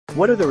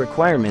What are the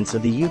requirements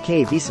of the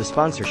UK visa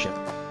sponsorship?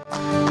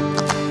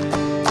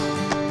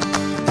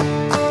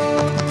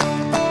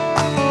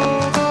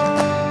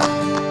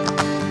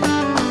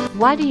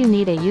 Why do you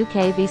need a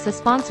UK visa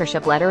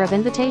sponsorship letter of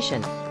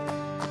invitation?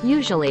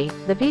 Usually,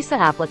 the visa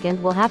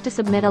applicant will have to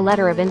submit a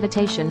letter of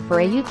invitation for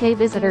a UK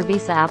visitor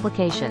visa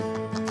application.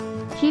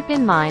 Keep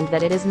in mind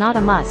that it is not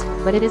a must,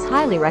 but it is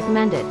highly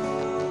recommended.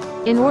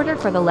 In order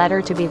for the letter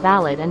to be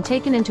valid and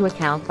taken into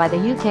account by the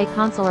UK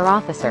consular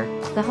officer,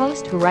 the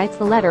host who writes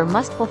the letter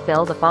must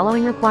fulfill the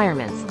following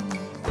requirements.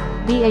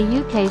 Be a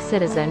UK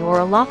citizen or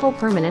a lawful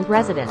permanent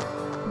resident.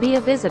 Be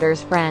a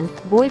visitor's friend,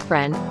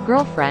 boyfriend,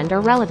 girlfriend or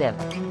relative.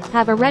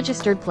 Have a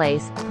registered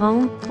place,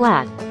 home,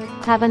 flat.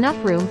 Have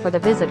enough room for the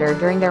visitor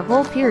during their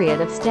whole period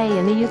of stay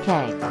in the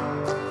UK.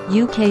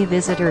 UK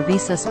visitor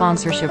visa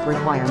sponsorship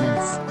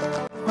requirements.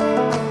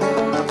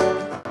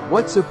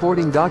 What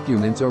supporting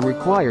documents are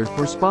required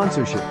for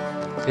sponsorship?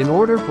 In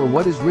order for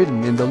what is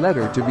written in the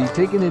letter to be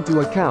taken into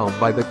account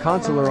by the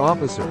consular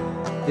officer,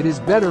 it is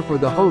better for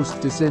the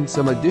host to send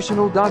some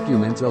additional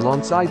documents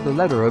alongside the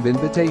letter of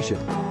invitation.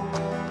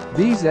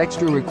 These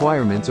extra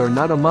requirements are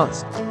not a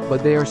must,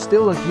 but they are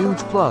still a huge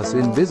plus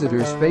in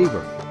visitors'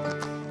 favor.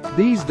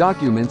 These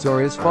documents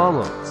are as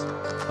follows: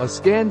 a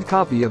scanned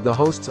copy of the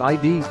host's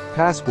ID,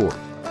 passport,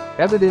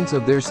 evidence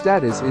of their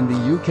status in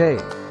the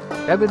UK,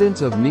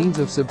 evidence of means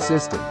of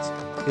subsistence,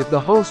 if the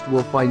host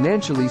will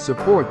financially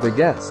support the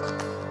guest,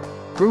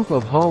 proof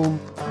of home,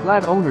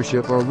 flat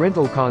ownership or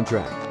rental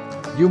contract.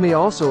 You may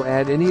also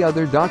add any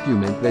other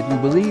document that you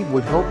believe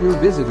would help your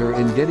visitor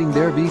in getting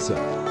their visa.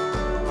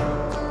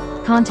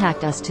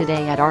 Contact us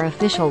today at our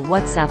official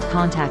WhatsApp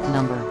contact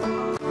number.